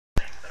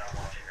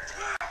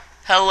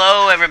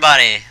Hello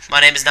everybody,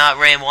 my name is not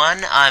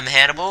Ray1, I'm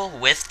Hannibal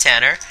with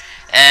Tanner,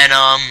 and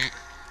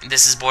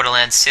this is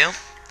Borderlands 2.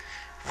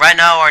 Right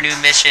now our new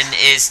mission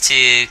is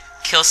to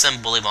kill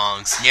some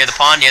bullybongs near the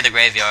pond, near the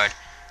graveyard.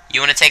 You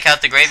want to take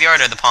out the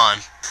graveyard or the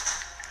pond?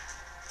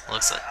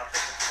 Looks like...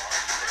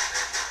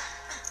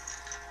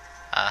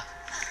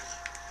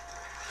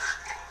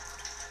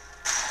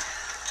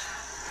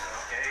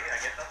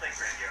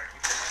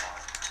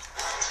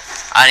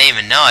 I didn't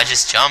even know, I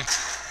just jumped.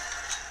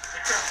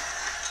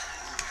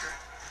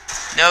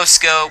 No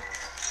scope.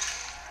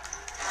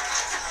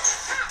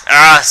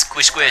 Ah,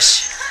 squish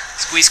squish.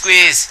 Squeeze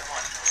squeeze.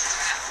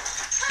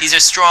 These are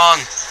strong.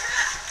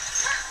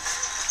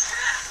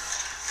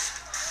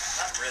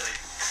 Not really.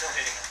 Still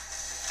hitting him.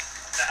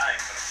 I'm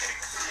dying, but I'm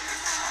hitting him.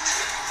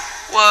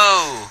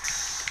 Whoa.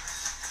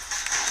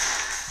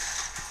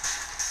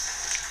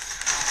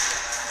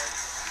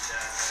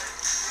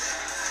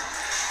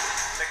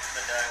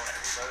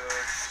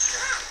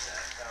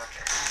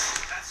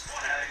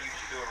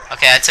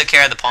 Okay, I took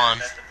care of the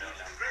pond.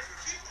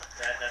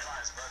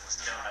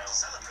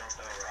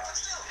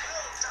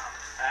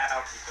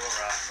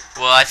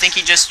 Well, I think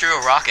he just threw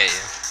a rock at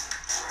you.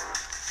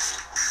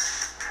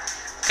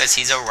 Because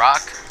he's a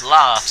rock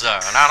lobster.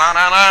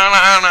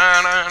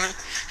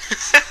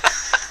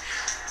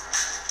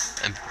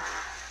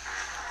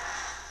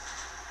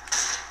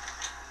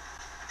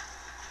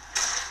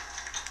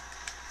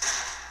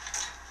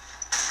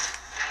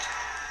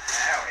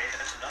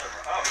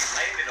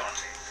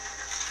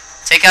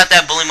 Take out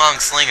that bullymong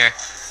slinger.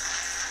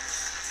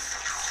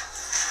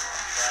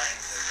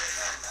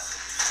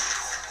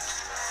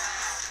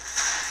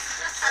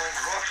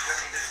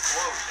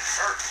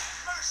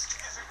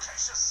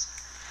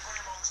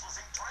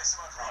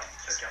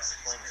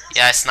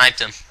 Yeah, I sniped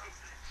him.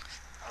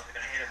 I was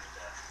gonna hit him to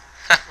death.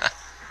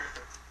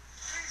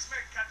 Please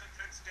make Captain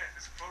Flint's death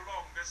as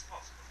prolonged as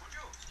possible, would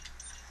you?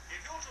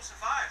 If you're to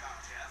survive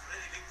out here for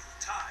any length of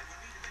time,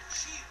 you'll need a bit of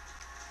shield.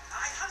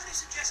 I humbly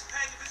suggest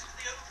paying a visit to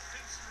the old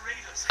Crimson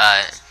Raiders.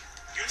 Alright,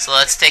 so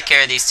let's take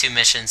care of these two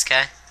missions,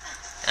 okay?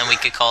 And we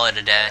could call it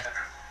a day.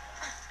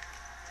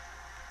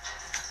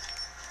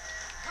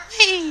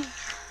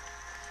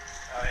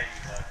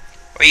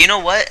 Or you know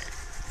what?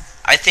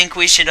 I think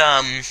we should,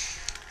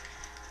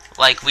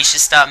 we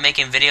should stop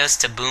making videos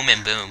to boom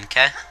and boom,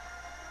 okay?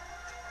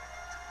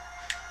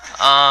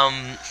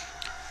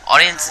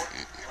 Audience,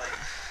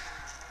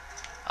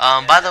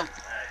 by the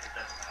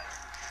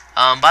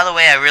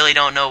way, I really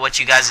don't know what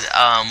you guys,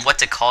 what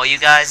to call you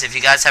guys. If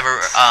you guys have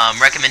a,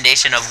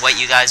 recommendation of what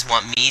you guys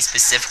want me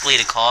specifically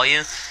to call you,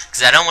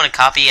 because I don't want to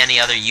copy any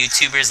other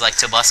YouTubers like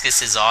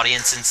Tobuscus's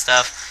audience and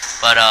stuff,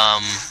 but,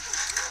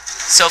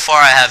 so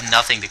far I have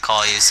nothing to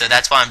call you, so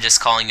that's why I'm just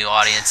calling you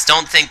audience.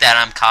 Don't think that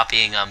I'm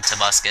copying,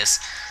 Tobuscus,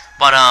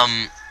 but,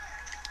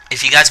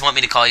 if you guys want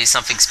me to call you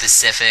something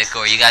specific,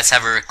 or you guys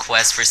have a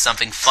request for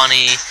something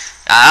funny,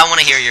 I want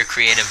to hear your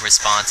creative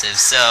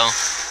responses, so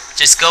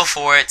just go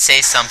for it,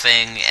 say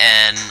something,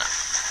 and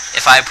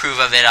if I approve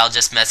of it, I'll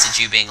just message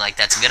you being like,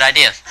 that's a good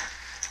idea.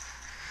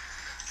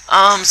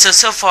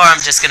 So far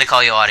I'm just gonna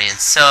call you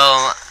audience.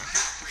 So,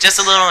 just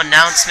a little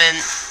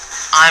announcement,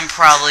 I'm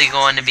probably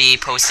going to be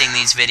posting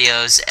these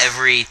videos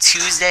every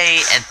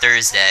Tuesday and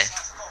Thursday.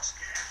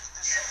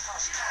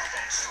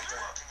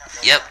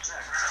 Yep.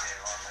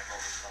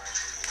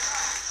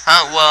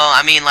 Well,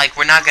 I mean, like,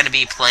 we're not going to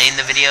be playing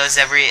the videos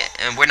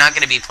we're not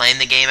going to be playing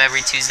the game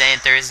every Tuesday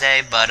and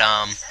Thursday, but,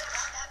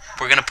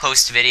 we're going to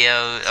post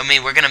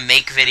we're going to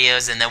make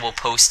videos, and then we'll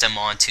post them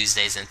on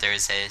Tuesdays and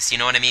Thursdays. You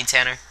know what I mean,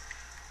 Tanner?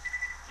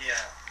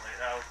 Yeah,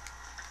 I'll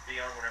be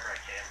on whenever I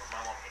can, but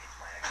my mom hates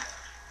my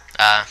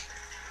Xbox.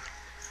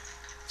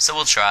 So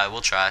we'll try. She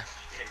hates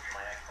my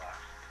Xbox.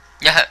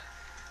 Yeah.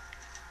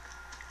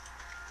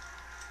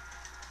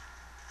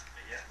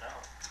 But yeah, no.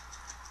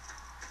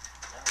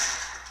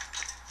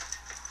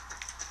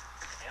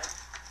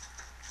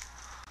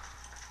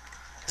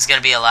 There's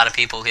gonna be a lot of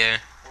people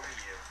here. Who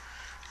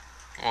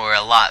are you? Or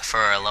a lot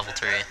for a level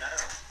 3.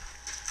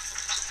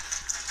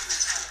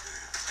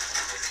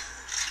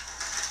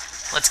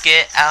 Let's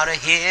get out of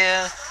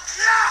here.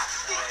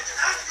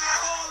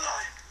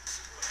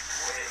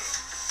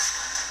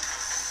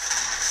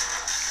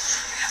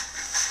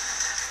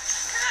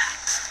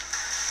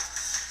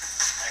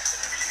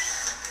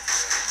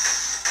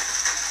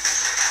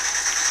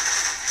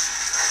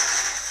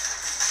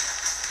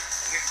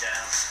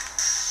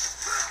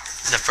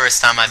 The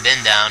first time I've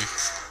been down. I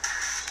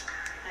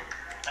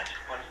just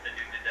punched the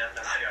dude to death.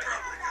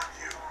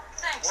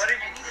 Thanks. What are you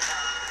doing?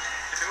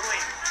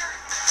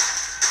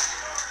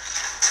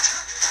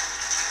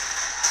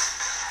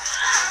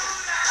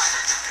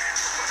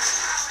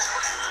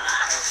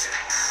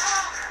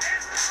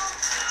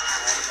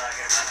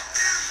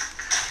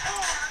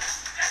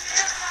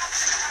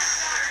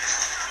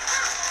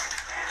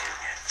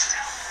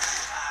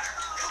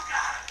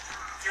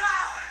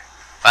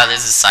 Wow,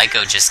 there's a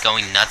psycho just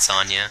going nuts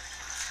on you.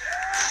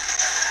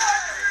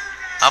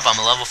 Up, I'm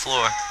a level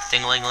 4.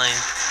 Ding-a-ling-ling.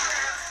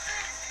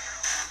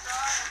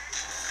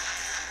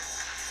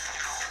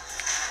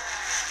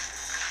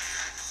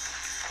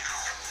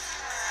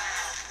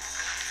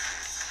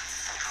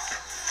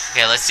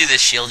 Okay, let's do the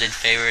shielded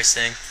favors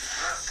thing. Are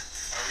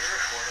we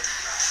recording?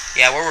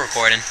 Yeah, we're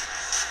recording. Okay.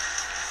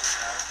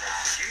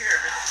 Did you hear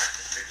everything my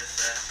sister just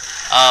said?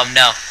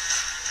 No.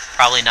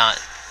 Probably not.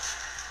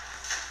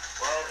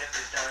 Well, if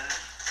it does,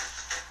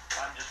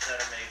 I'm just that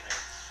amazing.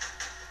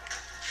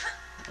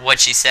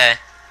 What'd she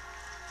say?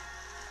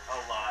 A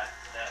lot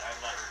that I'm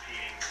not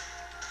repeating.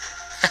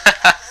 Oh,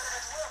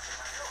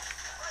 no, I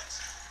lost.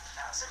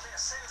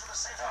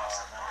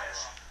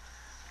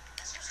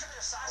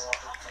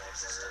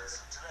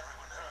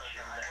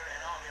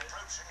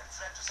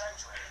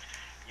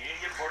 You need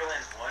to get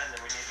Borderlands 1, and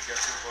then we need to go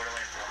through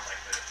Borderlands 1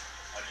 like this.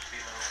 I'll just be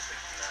level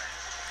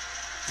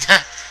 69.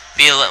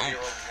 Be a Be little.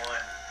 level 1.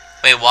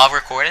 Wait, while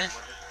recording?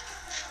 We'll just,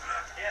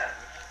 yeah,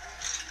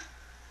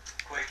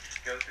 quick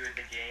go through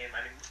the game.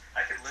 I mean,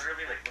 I could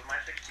literally, like, with my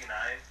 69,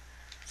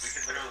 we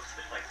could literally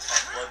just, like,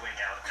 pump Bloodwing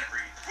out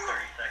every 30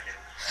 seconds,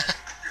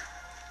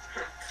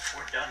 and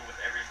we're done with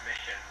every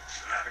mission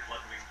after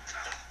Bloodwing.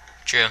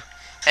 True.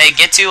 Hey,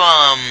 get to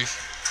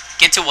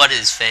what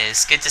is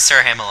face? Get to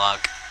Sir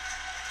Hammerlock.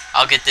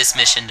 I'll get this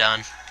mission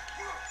done.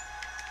 Oh,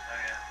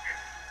 yeah.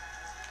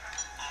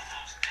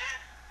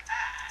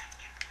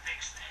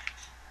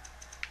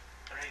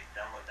 I need to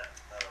download that,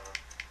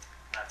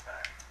 map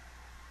pack.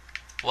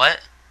 What?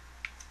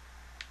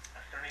 I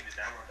still need to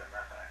download that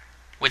map pack.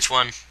 Which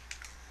one?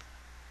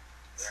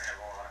 Their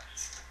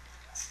Hammerlocks.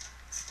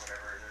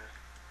 Whatever it is.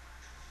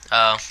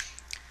 Oh.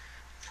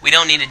 We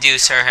don't need to do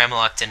Sir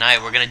Hammerlock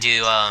tonight. We're gonna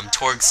do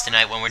Torgs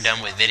tonight when we're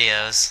done with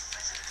videos.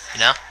 You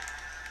know?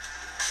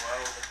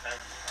 Well, it depends.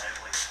 I have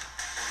like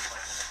 45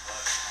 minutes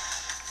left.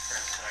 For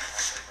instance, I can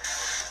play for an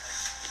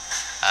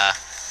hour.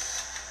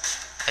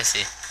 I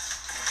see.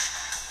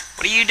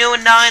 What are you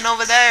doing dying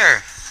over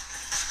there?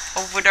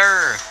 Over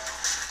there.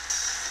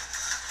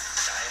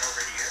 Dying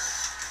over here?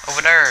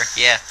 Over there,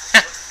 yeah. What's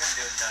him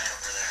doing dying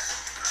over there?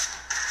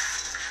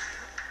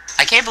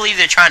 I can't believe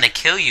they're trying to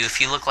kill you if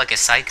you look like a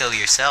psycho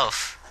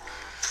yourself.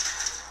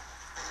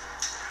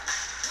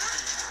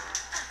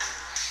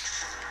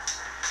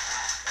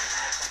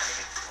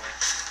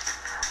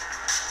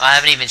 I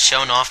haven't even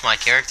shown off my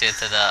character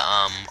to the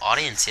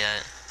audience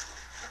yet.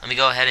 Let me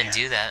go ahead and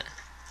do that.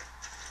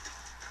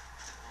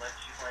 Let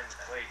you find.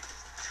 Wait,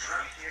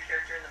 can you see your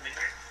character in the menu?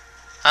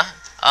 Huh?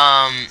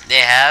 They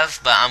have,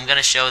 but I'm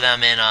gonna show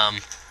them in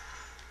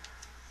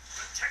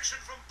Protection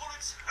from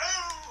bullets.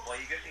 Oh!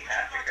 Well, you can see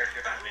half your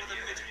character in the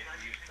menu, and then if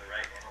you use the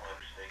right analog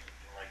stick, you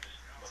can like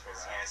just look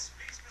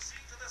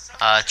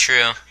around.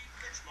 True.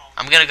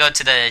 I'm gonna go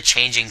to the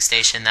changing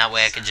station, that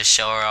way I can just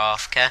show her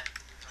off, okay?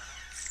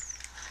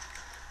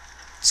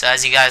 So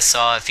as you guys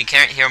saw, if you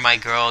can't hear my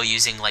girl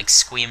using like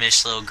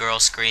squeamish little girl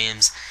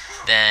screams,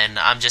 then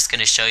I'm just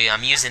gonna show you.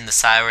 I'm using the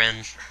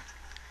siren,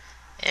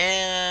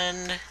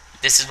 and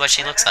this is what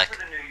she looks like.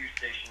 That's where the new use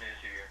station is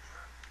here.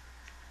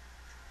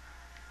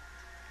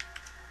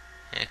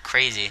 Yeah,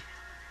 crazy.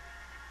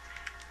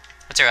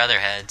 What's her other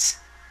heads?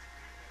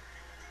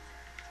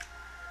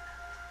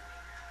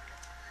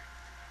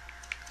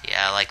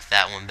 Yeah, I like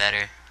that one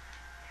better.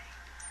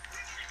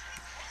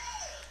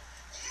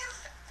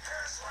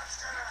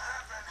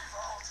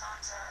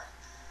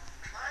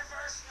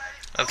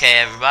 Okay,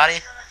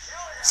 everybody.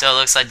 So it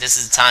looks like this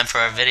is the time for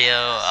our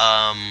video.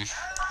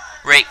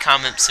 Rate,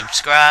 comment,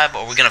 subscribe,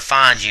 or we're gonna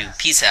find you.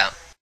 Peace out.